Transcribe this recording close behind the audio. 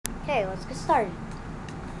Okay, let's get started.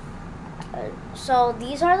 So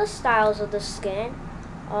these are the styles of the skin.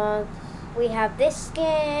 We have this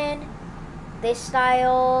skin, this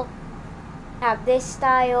style, have this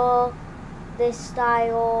style, that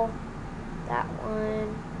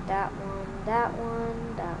one, that one, that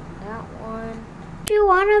one, that one. Do you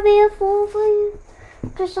wanna be a fool, please?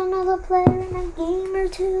 Just another player in a game or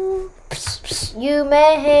two. Psst, psst. You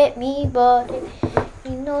may hate me, but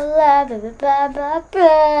you know love, blah, blah, blah,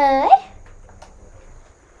 blah.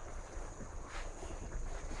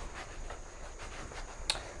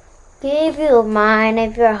 Give you mine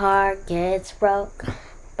if your heart gets broke.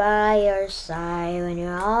 By your side when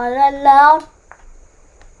you're all alone.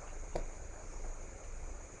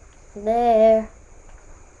 There.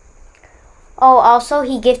 Oh, also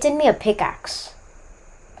he gifted me a pickaxe.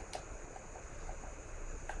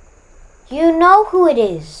 You know who it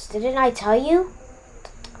is. Didn't I tell you?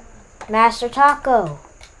 Master Taco.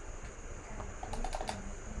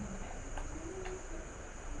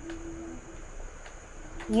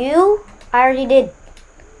 You? I already did.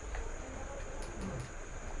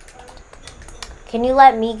 Can you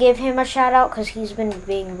let me give him a shout out? Because he's been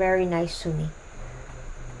being very nice to me.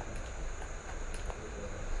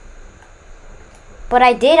 But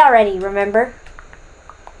I did already, remember?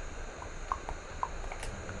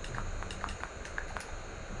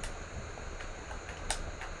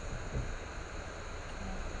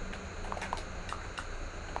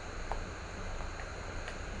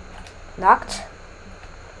 Knocked.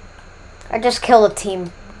 I just killed a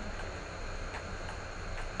team.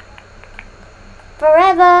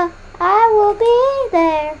 Forever, I will be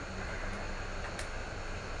there.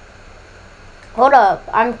 Hold up,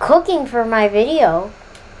 I'm cooking for my video,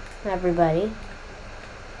 everybody.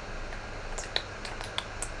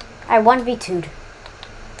 I 1v2'd.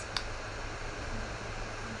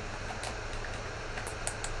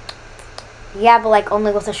 Yeah, but like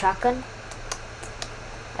only with a shotgun?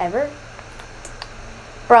 Ever?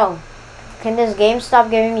 Bro, can this game stop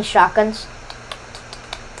giving me shotguns?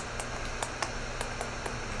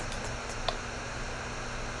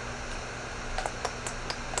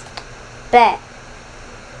 Bet.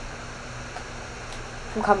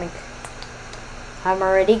 I'm coming. I'm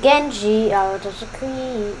already Genji. I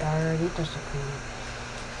disagree. I already disagree.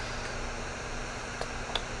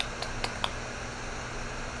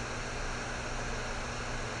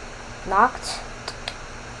 Knocked.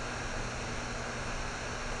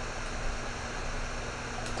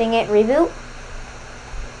 Dang it, reboot?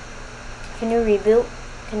 Can you reboot?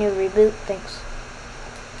 Can you reboot? Thanks.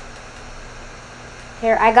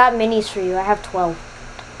 Here, I got minis for you. I have 12.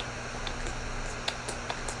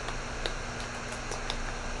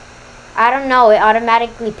 I don't know. It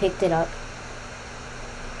automatically picked it up.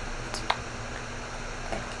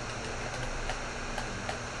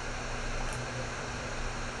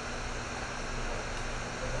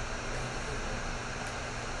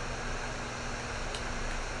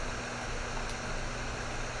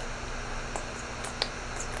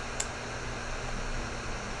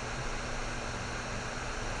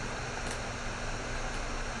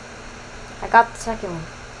 I got the second one.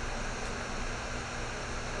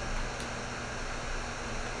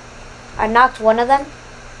 I knocked one of them.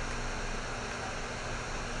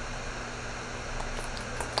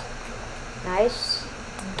 Nice.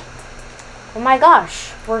 Oh my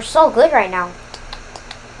gosh, we're so good right now.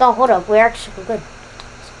 No, hold up, we're actually good.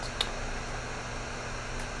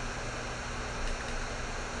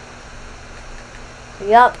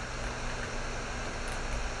 Yup.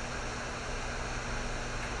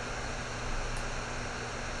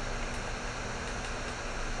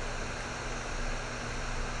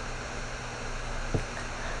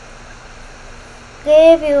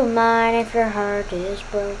 Give you mine if your heart is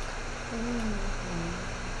broke.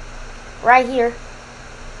 Right here.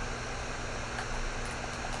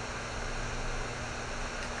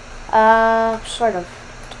 Sort of.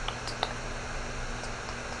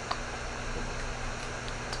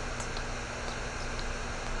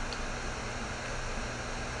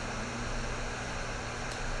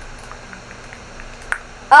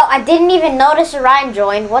 Oh, I didn't even notice Orion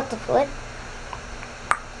joined. What the flip?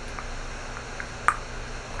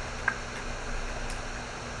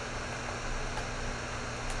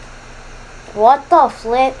 What the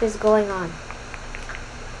flip is going on?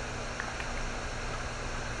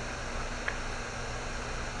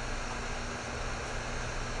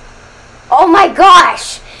 Oh my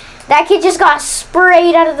gosh! That kid just got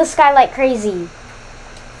sprayed out of the sky like crazy.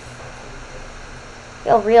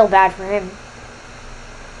 Feel real bad for him.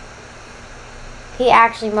 He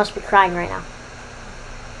actually must be crying right now.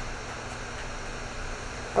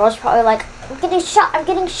 I was probably like, I'm getting shot, I'm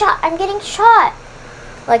getting shot, I'm getting shot.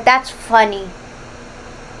 Like, that's funny.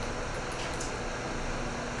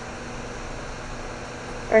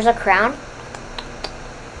 There's a crown.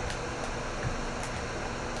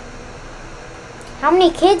 How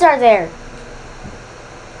many kids are there?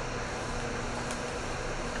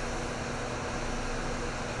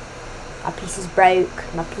 My piece is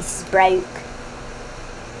broke. My piece is broke.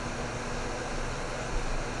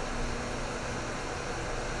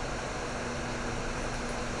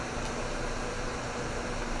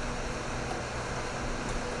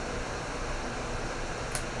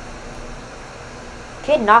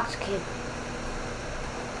 Kid knocks kid.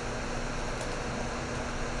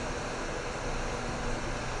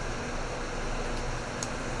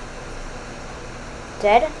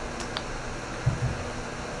 Dead?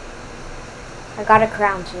 I got a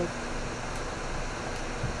crown too.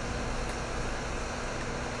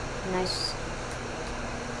 Nice.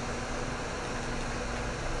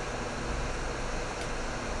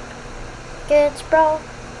 Gets broke,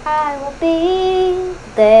 I will be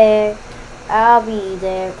there. I'll be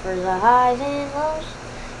there for the highs and lows.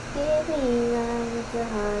 Give me love if your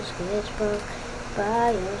heart gets broke.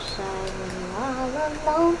 By your side when you're all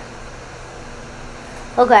alone.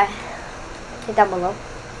 Okay. Hit down below.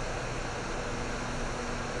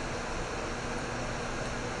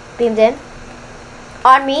 Beamed in.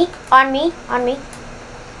 On me, on me, on me.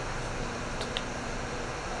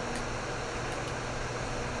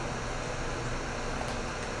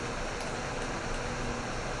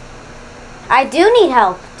 I do need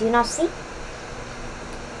help. Do you not see?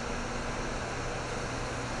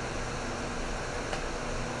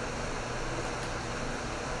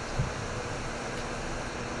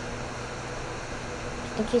 I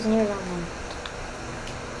think he's near that one.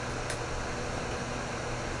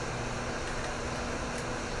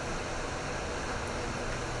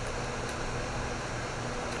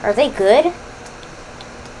 Are they good?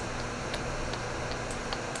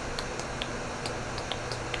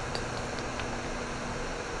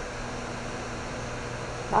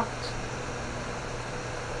 Locked.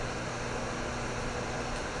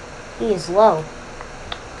 He is low.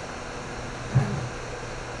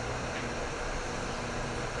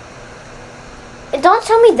 And don't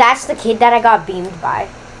tell me that's the kid that I got beamed by.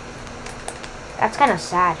 That's kind of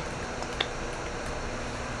sad.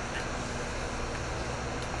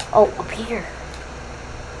 Oh, up here.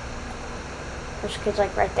 There's kids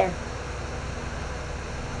like right there.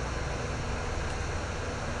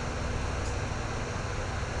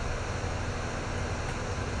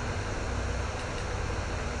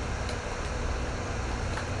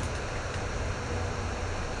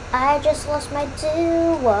 I just lost my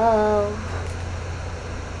duo.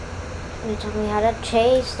 You taught me how to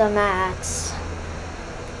chase the mats.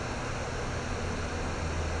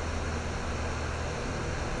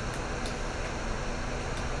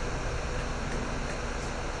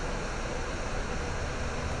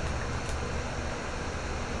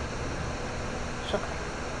 It's okay.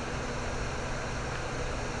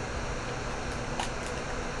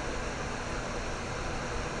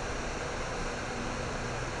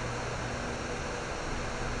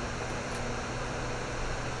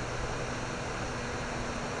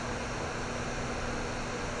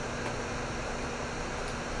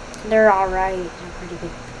 They're alright. They're pretty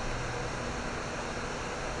good.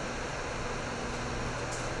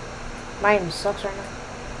 Mine sucks right now.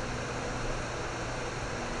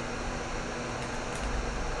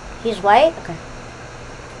 He's white? Okay.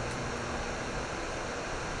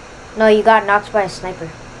 No, you got knocked by a sniper.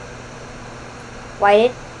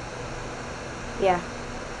 Whited? Yeah.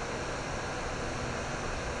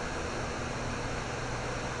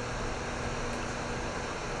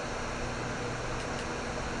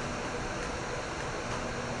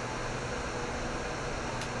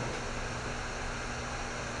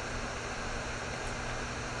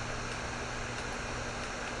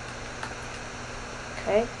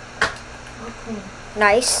 Okay. Okay.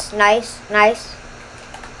 Nice, nice, nice.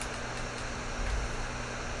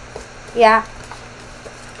 Yeah.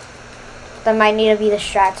 That might need to be the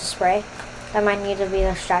strat to spray. That might need to be the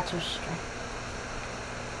strat to spray.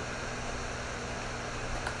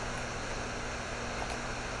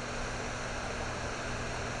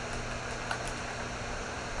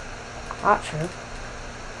 Not true.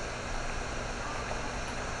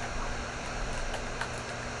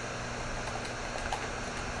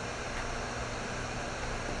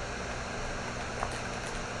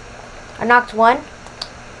 I knocked one.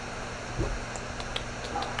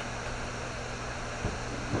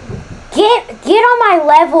 Get on my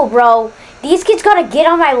level, bro. These kids gotta get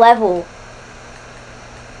on my level.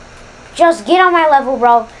 Just get on my level,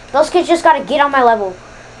 bro. Those kids just gotta get on my level.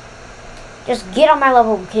 Just get on my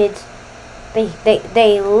level, kids.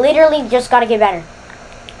 They literally just gotta get better.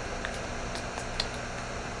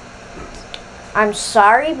 I'm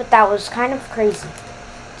sorry, but that was kind of crazy.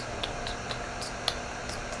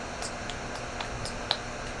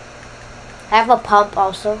 I have a pump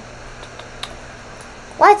also.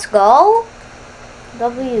 Let's go.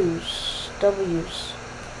 W's.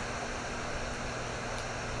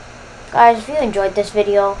 Guys, if you enjoyed this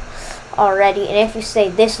video already, and if you stay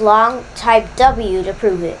this long, type W to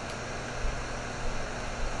prove it.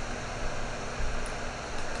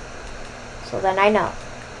 So then I know.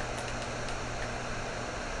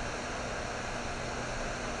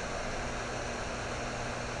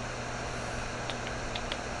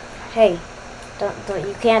 Hey, don't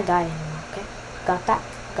you can't die anymore, okay? Got that?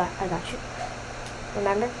 I got you.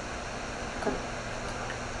 Remember? Come.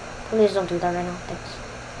 Please don't do that right now. Thanks.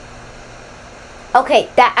 Okay,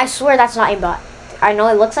 that I swear that's not aimbot. I know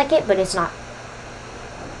it looks like it, but it's not.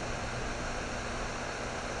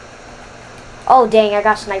 Oh dang, I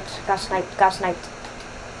got sniped.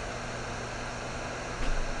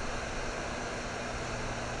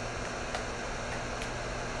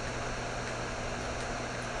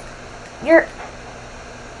 You're...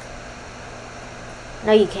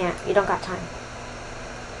 No, you can't. You don't got time.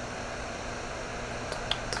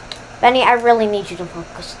 Benny, I really need you to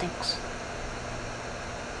focus. Thanks.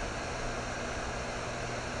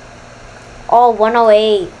 Oh,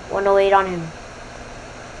 108. 108 on him.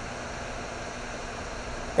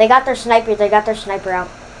 They got their sniper out.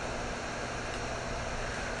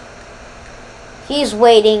 He's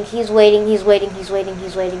waiting. He's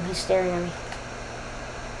staring at me.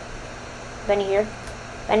 Benny here.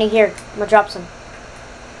 I'm gonna drop some.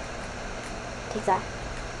 Take that.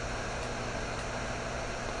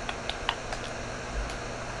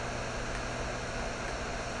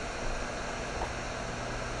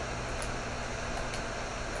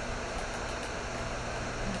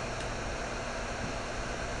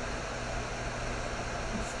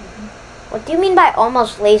 What do you mean by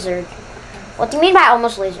almost lasered? What do you mean by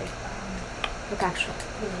almost lasered? Look, actually.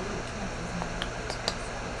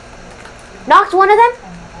 Knocked one of them?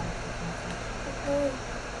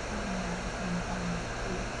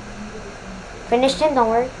 Finished him, don't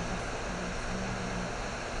worry.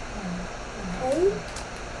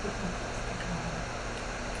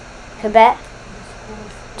 Quebec?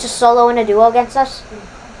 Just solo in a duo against us?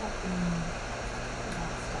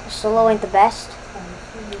 Solo ain't the best.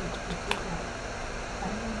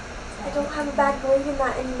 I don't have a bad grade in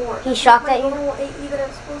that anymore. He shot at you? Normal AE that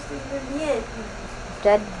I'm supposed to even be in.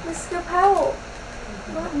 Dead? Mr. Powell.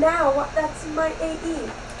 Not now. That's my AE.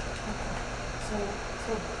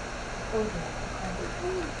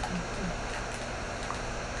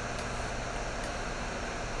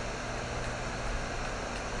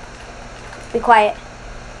 Be quiet.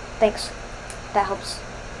 Thanks. That helps.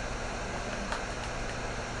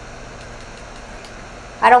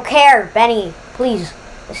 I don't care, Benny. Please.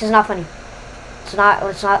 This is not funny. It's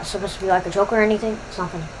not supposed to be like a joke or anything. It's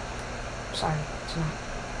not funny. I'm sorry. It's not.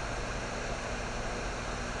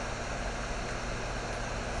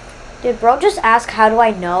 Did bro just ask how do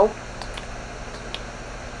I know?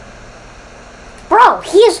 Bro,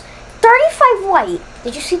 he is 35 white.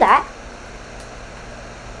 Did you see that?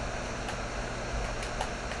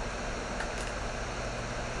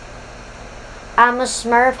 I'm a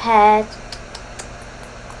Smurf head.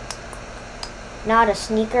 Not a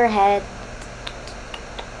sneaker head.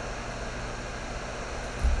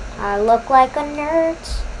 I look like a nerd.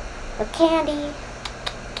 The candy.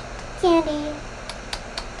 The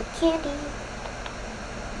candy.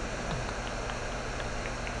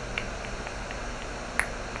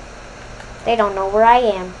 They don't know where I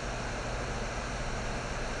am.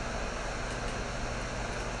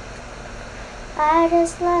 I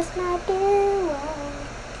just lost my duo.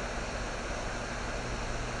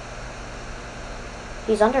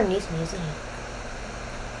 He's underneath me, isn't he?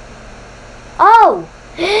 Oh!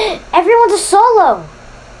 Everyone's a solo!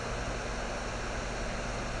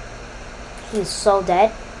 He's so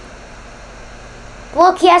dead.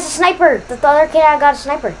 Look, he has a sniper! The other kid got a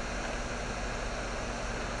sniper.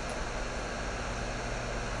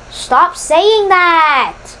 Stop saying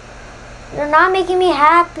that! You're not making me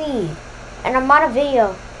happy. And I'm on a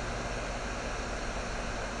video.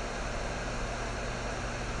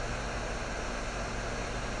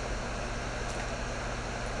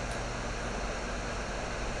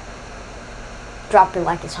 Drop it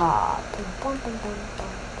like it's hot.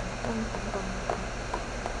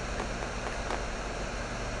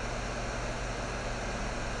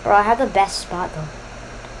 Bro, I have the best spot though.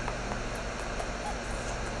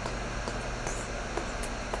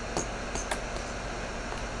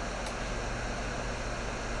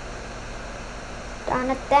 on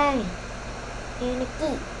a thing. In a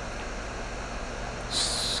key.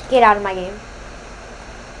 Get out of my game.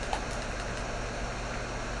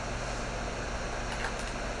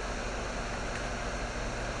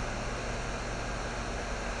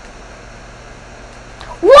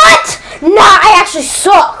 What? Nah, I actually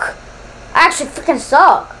suck. I actually freaking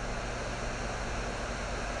suck.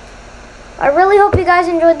 I really hope you guys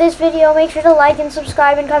enjoyed this video. Make sure to like and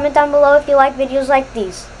subscribe and comment down below if you like videos like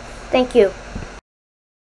these. Thank you.